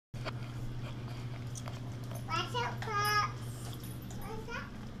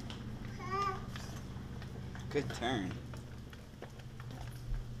Good turn.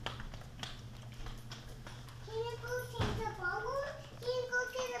 Can you go change the bubble? Can you go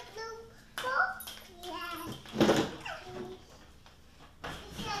get a blue ball? Yeah.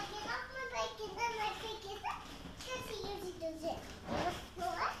 Get off my bike and then my bike is up. Because he usually does it on the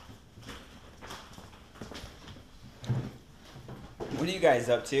floor. What are you guys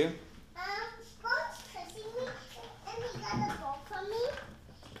up to? Bo's kissing me and he got a ball from me.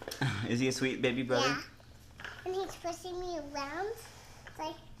 Is he a sweet baby brother? Yeah. And he's pushing me around.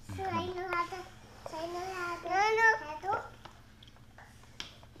 Like, so I know how to pedal.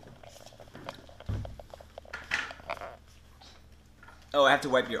 Oh, I have to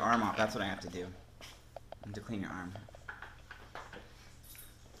wipe your arm off. That's what I have to do. I have to clean your arm.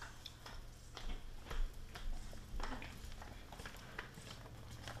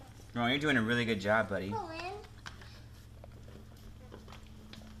 Oh, you're doing a really good job, buddy.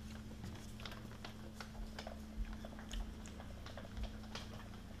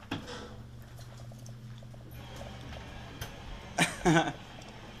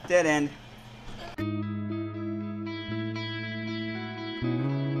 Dead end.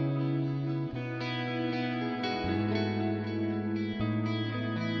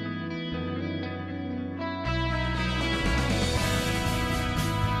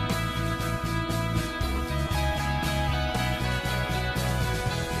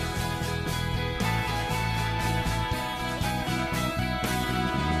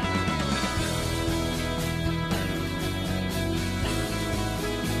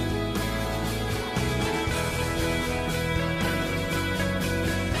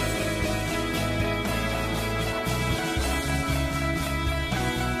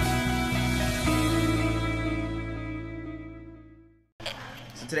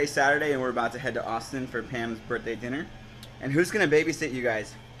 Today's Saturday and we're about to head to Austin for Pam's birthday dinner. And who's gonna babysit you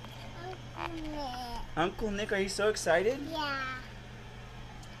guys? Uncle Nick. Uncle Nick, are you so excited? Yeah.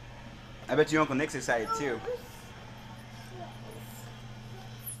 I bet you Uncle Nick's excited too.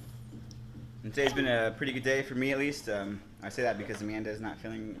 And today's been a pretty good day for me at least. I say that because Amanda's not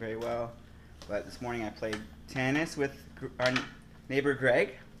feeling very well. But this morning I played tennis with our neighbor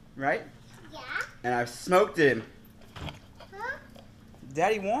Greg, right? Yeah. And I smoked him. Huh?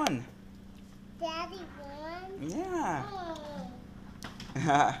 Daddy won. Daddy won? Yeah. Oh.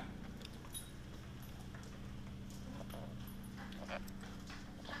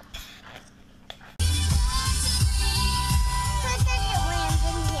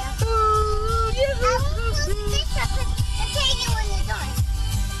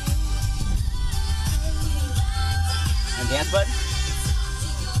 And dance, bud?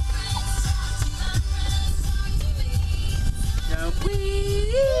 No,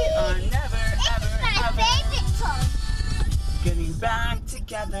 we are never, ever Favorite song. getting back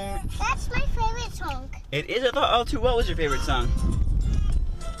together. That's my favorite song. It is. I thought all too well was your favorite song.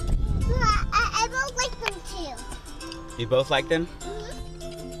 I both like them too. You both like them?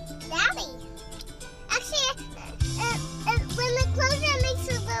 Daddy. Actually, when the closure makes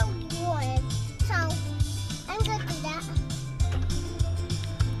it a little warm, so I'm gonna do that.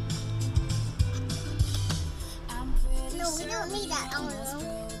 No, we don't need that.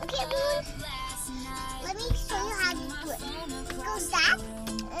 Okay, everyone. Let me show you how to do it. It goes that,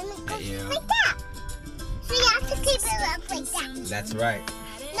 and it goes like that. So you have to keep it up like that. That's right.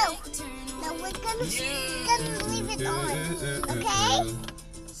 No, we're gonna leave it on. Okay?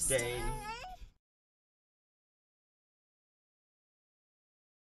 Stay.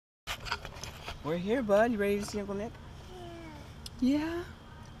 We're here, bud. You ready to see Uncle Nick? Yeah. Yeah?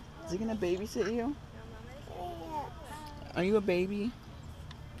 Is he gonna babysit you? Yeah. Are you a baby?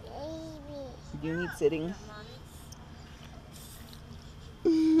 Baby. Do you need sitting?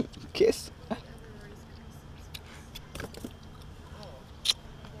 Kiss.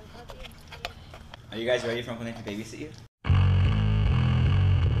 Are you guys ready for Uncle Nick to babysit you?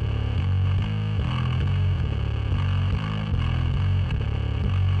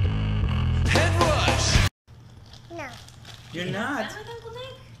 Head rush! No. You're not? With Uncle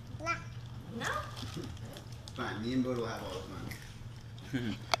Nick? No. No? Fine, me and Bud will have all the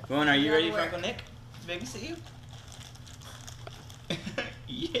fun. Bowen, are you ready for Uncle Nick to babysit you?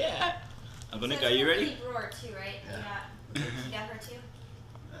 Yeah! Uncle Nick, are you ready? Deep roar too, right? Yeah. You got her too?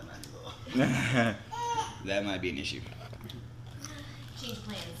 That might be an issue. Change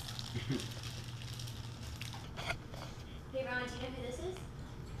plans. Hey Ron, do you know who this is?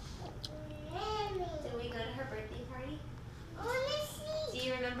 Did we go to her birthday party? Do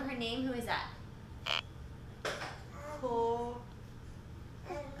you remember her name? Who is that?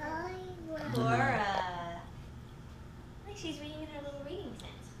 Cora. Like she's reading in her little reading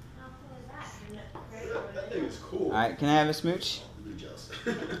tent. How cool is that? Very cool. Alright, can I have a smooch? I'm jealous.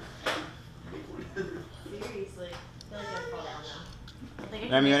 Seriously. I feel like I'd fall down now.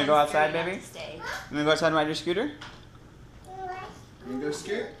 Remy, you wanna go outside, baby? Stay. You wanna go outside and ride your scooter? You go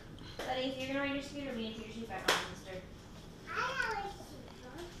scoot? Buddy, if you're gonna ride your scooter, we need to take your shoes back on, mister.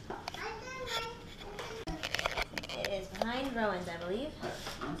 It is behind Rowan's, I believe.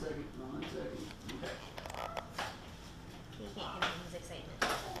 One second. Okay. He can't contain his excitement.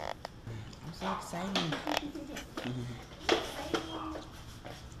 I'm so excited.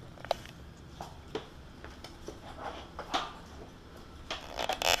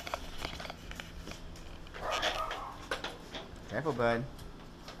 Careful, bud.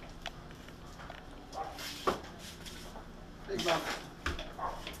 Big bump.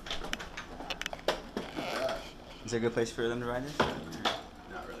 Is there a good place for them to ride this?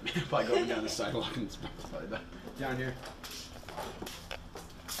 Not really. Probably go down the sidewalk and probably down here.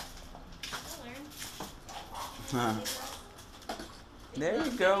 I'll learn. Huh. There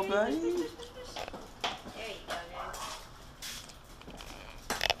you go, buddy. There you go, guys.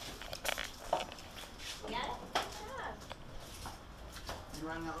 You got it? You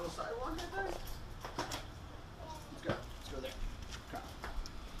riding that little sidewalk right there? Let's go. Let's go there. Come.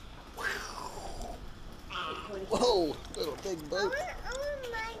 Whoa! Little big I boat. want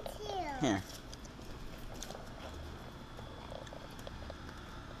mine too. Here.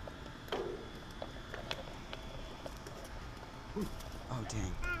 Oh,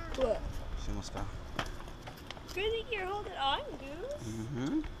 dang. What? She almost fell. Good that you're holding on, Goose. Mm-hmm.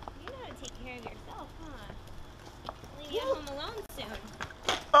 You know how to take care of yourself, huh? Leave you at home alone soon.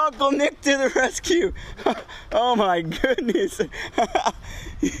 Uncle Nick to the rescue! Oh my goodness!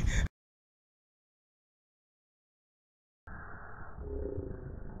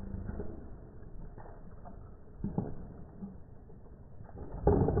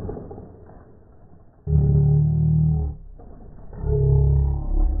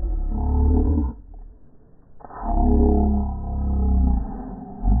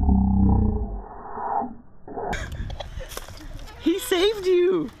 He saved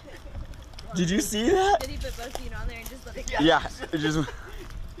you! Did you see that? Did he put both feet on there and just let it go? Yeah, it just.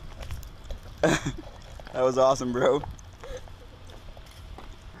 That was awesome, bro.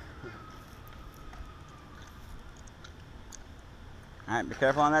 Alright, be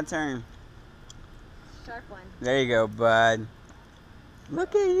careful on that turn. Sharp one. There you go, bud.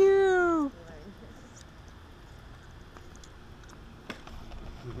 Look at you!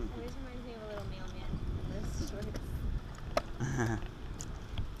 Always reminds me of a little mailman in this shorts.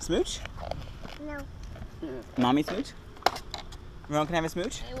 Smooch? No. Mommy smooch? Ron, can I have a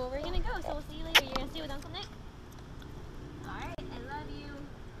smooch? Okay, well, we're gonna go, so we'll see you later. You're gonna stay with Uncle Nick? Alright, I love you.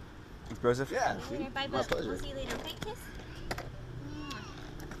 Thanks, Joseph. Yeah. See you later. Bye, My bud. pleasure. We'll see you later. Okay, kiss.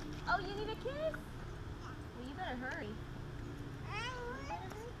 Oh, you need a kiss? Well, you better hurry.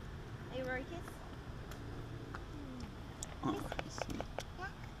 Hey, Rory, kiss. Oh.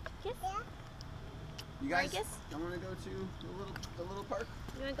 Kiss. You guys Kiss? don't want to go to the little park?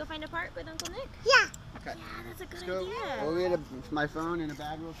 You wanna go find a park with Uncle Nick? Yeah. Okay. Yeah, that's a good Let's go. idea. We'll get my phone and a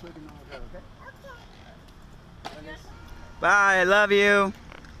bag real quick and then we'll go, okay? Okay. Bye, I love you. Love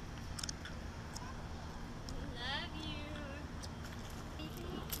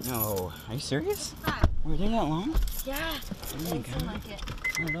you. No, are you serious? Bye. Were they that long? Yeah. Oh my I feel god. like it.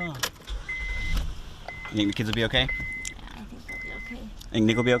 Not at all. You think the kids will be okay? I think they'll be okay. Think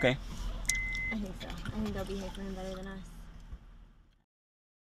Nick will be okay? I think so. I think they'll behave for him better than us.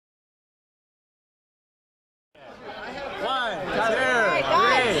 One, two,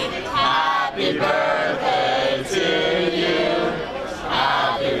 three. Happy birthday to you.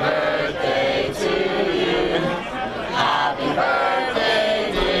 Happy birthday to you. Happy birthday,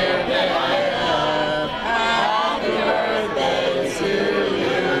 dear Bam. Happy birthday to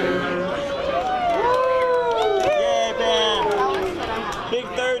you. Woo! Yay, Bam! Big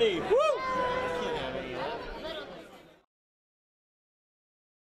 30. Woo!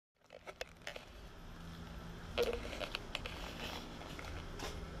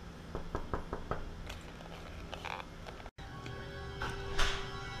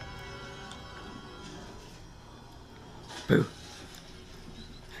 Boo.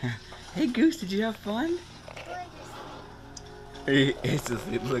 Hey Goose, did you have fun? It's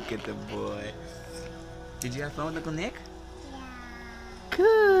asleep. Look at the boy. Did you have fun with Uncle Nick? Yeah.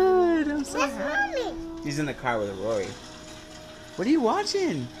 Good. I'm so Where's happy. Mommy? He's in the car with Rory. What are you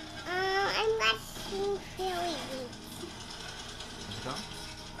watching? I'm watching Fairy Week.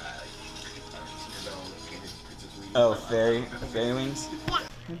 Oh, fairy wings. Yeah.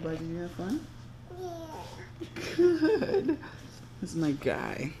 Hey, bud, did you have fun? Yeah. Good. This is my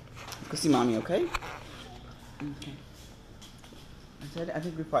guy. Go see mommy, okay? Okay. I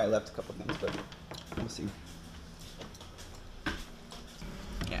think we probably left a couple things, but we'll see.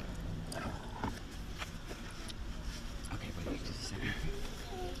 Yeah. Okay, buddy, just a second.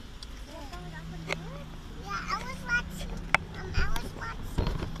 Yeah, I was watching.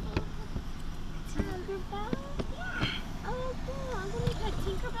 Tinkerbell? Yeah. Oh, cool. I'm gonna make a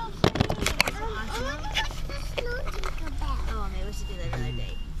Tinkerbell shade. I wanna watch the Snow Tinkerbell. Oh, maybe we should do that another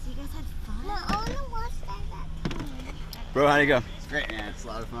day. So you guys had fun? No, I wanna watch that time. Bro, how'd it go? It's great, man. It's a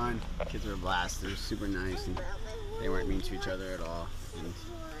lot of fun. Kids were a blast. They were super nice, and they weren't mean to each other at all. And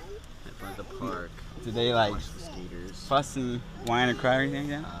had fun at the park. Did they like Watched the skaters. fuss and whine or cry or anything?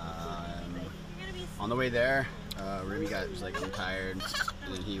 Yeah. On the way there, Remy was like, I'm tired,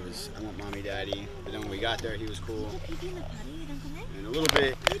 and then he was, I want mommy, daddy. But then when we got there, he was cool. Pee in the potty? You don't come in? And a little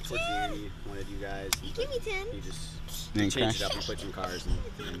bit towards the end, he wanted you guys. Give me 10. He just Then changed it crashed. up and put some cars and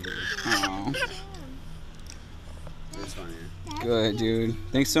Aw. it was fun, yeah. Good, dude.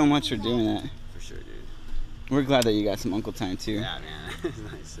 Thanks so much for doing that. For sure, dude. We're glad that you got some uncle time too. Yeah, man. It's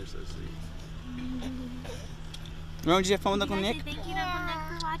nice. They're so sweet. Ron, did you have fun with Uncle Can I say Nick? thank you to Uncle Nick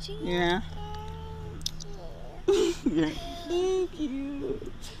for watching? Yeah. Yeah. Thank you.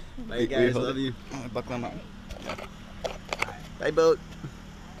 Bye, guys. hold Love it. you. Oh, buckle him up. Bye, boat.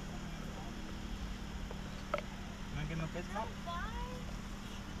 Wanna give him a fist bump?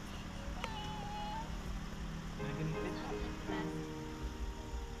 Wanna give him a fist bump?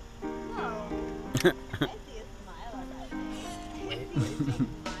 I see a smile on that face.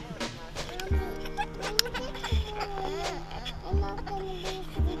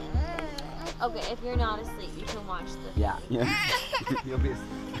 Okay, if you're not asleep, you can watch the Yeah. Yeah. You'll be.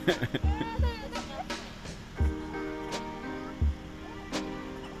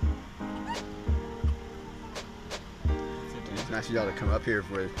 It's nice of y'all to come up here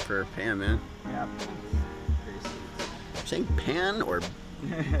for Pam, man. Yeah. Saying pan or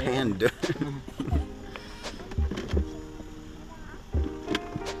panda?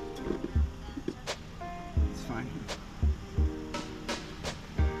 It's fine.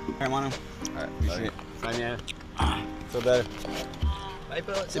 Alright, Mono. Alright, Appreciate it. bye, man. Feel better. Bye,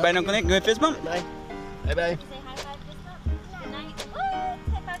 boat. Say bye to Uncle Nick. Give him a fist bump. Bye. Bye, bye. Say high five, fist bump. Good night. What? High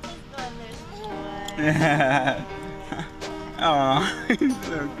five, fist bump. There's joy. Aw, he's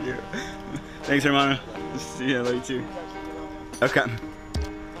so cute. Thanks, Hermano. See you. Love you too. Okay.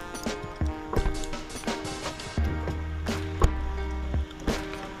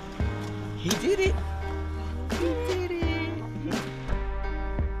 He did it. He did it.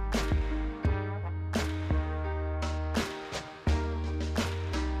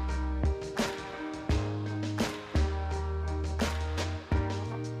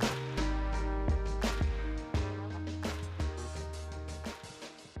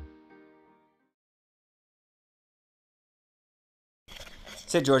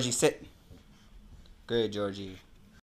 Sit, Georgie, sit. Good, Georgie.